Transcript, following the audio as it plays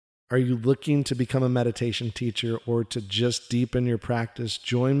Are you looking to become a meditation teacher or to just deepen your practice?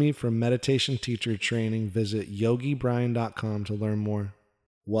 Join me for meditation teacher training. Visit yogibrian.com to learn more.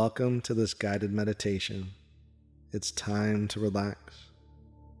 Welcome to this guided meditation. It's time to relax.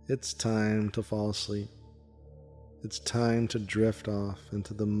 It's time to fall asleep. It's time to drift off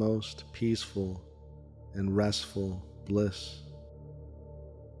into the most peaceful and restful bliss.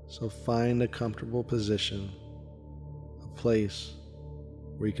 So find a comfortable position, a place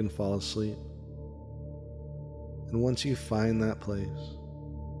where you can fall asleep. And once you find that place,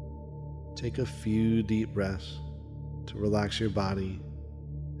 take a few deep breaths to relax your body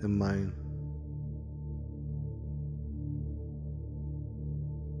and mind.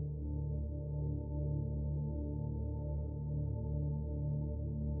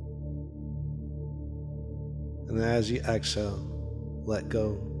 And as you exhale, let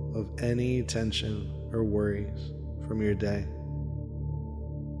go of any tension or worries from your day.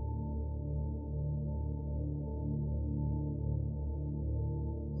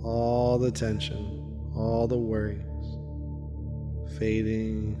 All the tension, all the worries,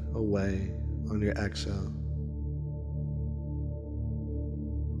 fading away on your exhale.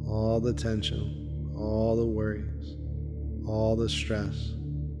 All the tension, all the worries, all the stress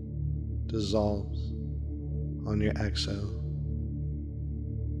dissolves on your exhale.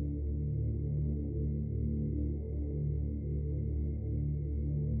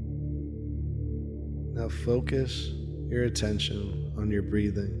 Now focus your attention on your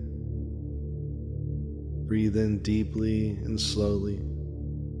breathing. Breathe in deeply and slowly,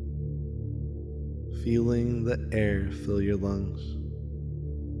 feeling the air fill your lungs.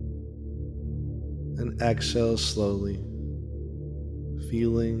 And exhale slowly,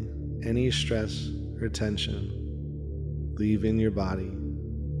 feeling any stress or tension leaving your body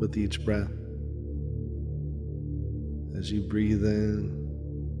with each breath. As you breathe in,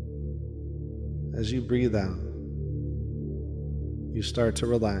 as you breathe out, you start to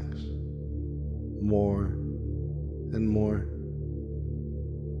relax more and more.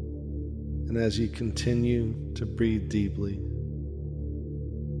 And as you continue to breathe deeply,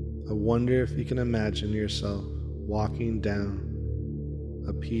 I wonder if you can imagine yourself walking down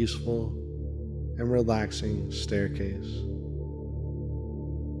a peaceful and relaxing staircase.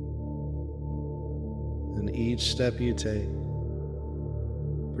 And each step you take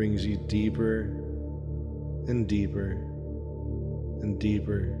brings you deeper and deeper and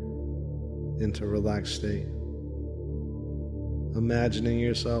deeper into a relaxed state. Imagining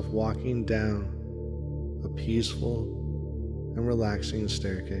yourself walking down a peaceful and relaxing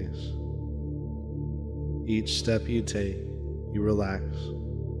staircase. Each step you take, you relax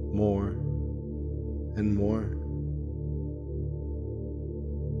more and more.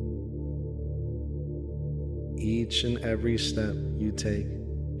 Each and every step you take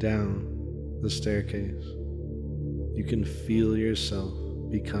down the staircase, you can feel yourself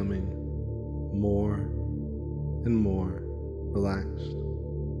becoming more and more relaxed,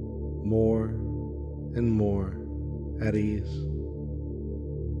 more and more at ease.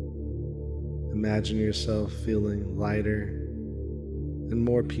 Imagine yourself feeling lighter and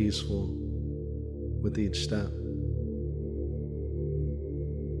more peaceful with each step.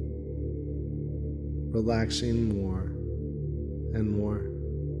 Relaxing more and more.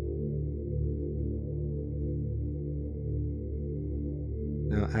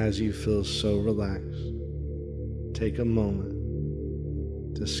 Now, as you feel so relaxed, take a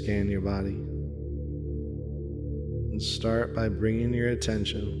moment to scan your body and start by bringing your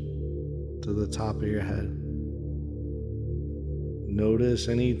attention to the top of your head. Notice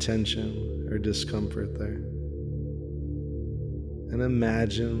any tension or discomfort there, and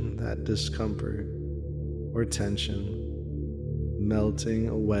imagine that discomfort or tension melting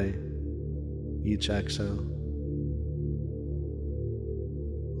away each exhale.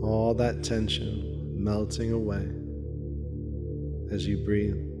 All that tension melting away as you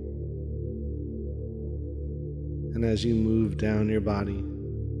breathe. And as you move down your body,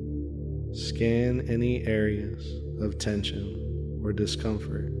 scan any areas of tension or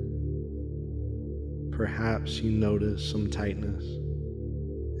discomfort. Perhaps you notice some tightness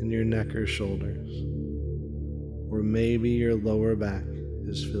in your neck or shoulders, or maybe your lower back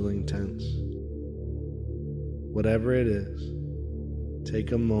is feeling tense. Whatever it is,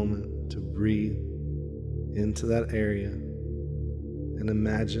 take a moment to breathe into that area and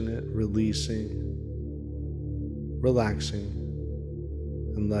imagine it releasing, relaxing,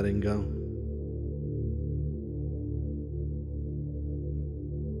 and letting go.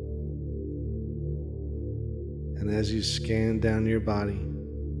 And as you scan down your body,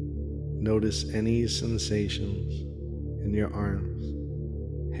 notice any sensations in your arms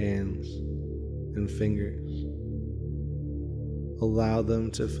hands, and fingers. Allow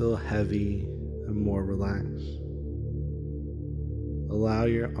them to feel heavy and more relaxed. Allow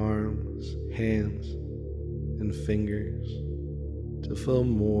your arms, hands, and fingers to feel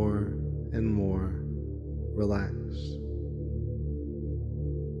more and more relaxed.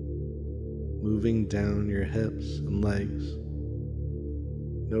 Moving down your hips and legs,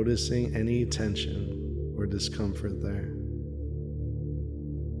 noticing any tension or discomfort there.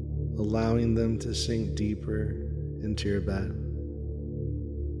 Allowing them to sink deeper into your bed,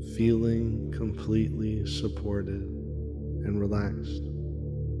 feeling completely supported and relaxed.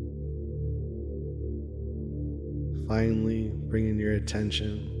 Finally, bringing your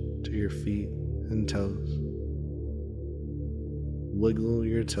attention to your feet and toes. Wiggle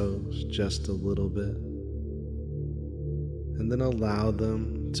your toes just a little bit, and then allow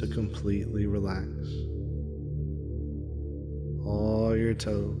them to completely relax. All your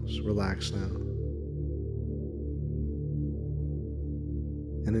toes relax now.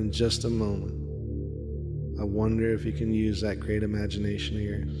 And in just a moment, I wonder if you can use that great imagination of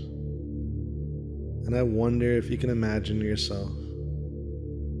yours. And I wonder if you can imagine yourself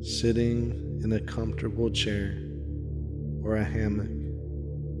sitting in a comfortable chair or a hammock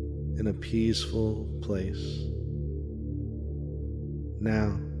in a peaceful place.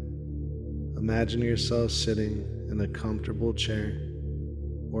 Now, imagine yourself sitting in a comfortable chair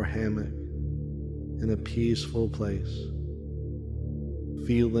or hammock in a peaceful place,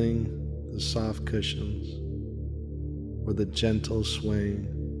 feeling the soft cushions or the gentle swaying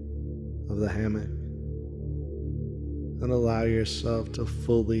of the hammock, and allow yourself to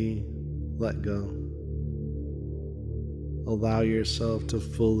fully let go. Allow yourself to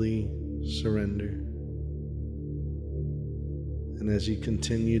fully surrender. And as you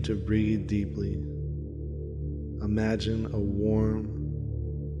continue to breathe deeply, imagine a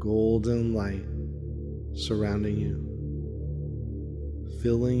warm, golden light surrounding you,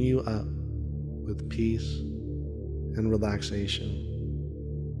 filling you up with peace and relaxation.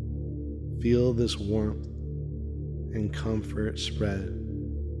 Feel this warmth and comfort spread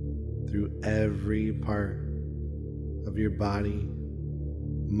through every part of your body,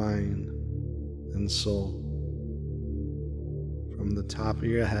 mind, and soul, from the top of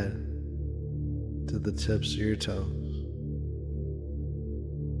your head to the tips of your toes.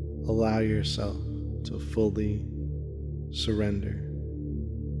 Allow yourself to fully surrender,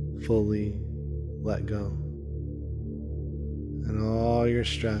 fully let go, and all your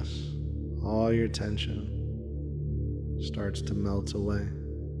stress, all your tension starts to melt away,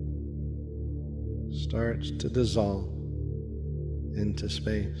 starts to dissolve into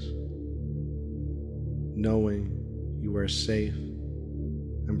space, knowing you are safe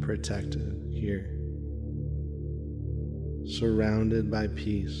and protected here, surrounded by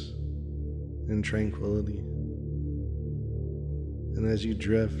peace and tranquility. And as you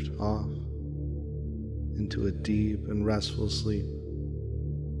drift off into a deep and restful sleep,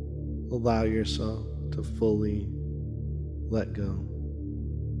 allow yourself to fully let go,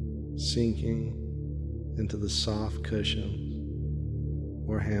 sinking into the soft cushions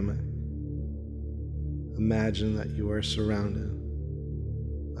or hammock. Imagine that you are surrounded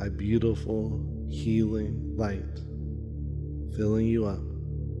by beautiful, healing light, filling you up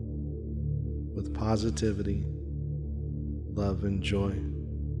with positivity, love, and joy,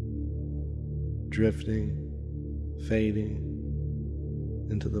 drifting, fading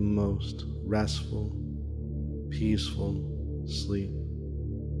into the most restful, peaceful sleep.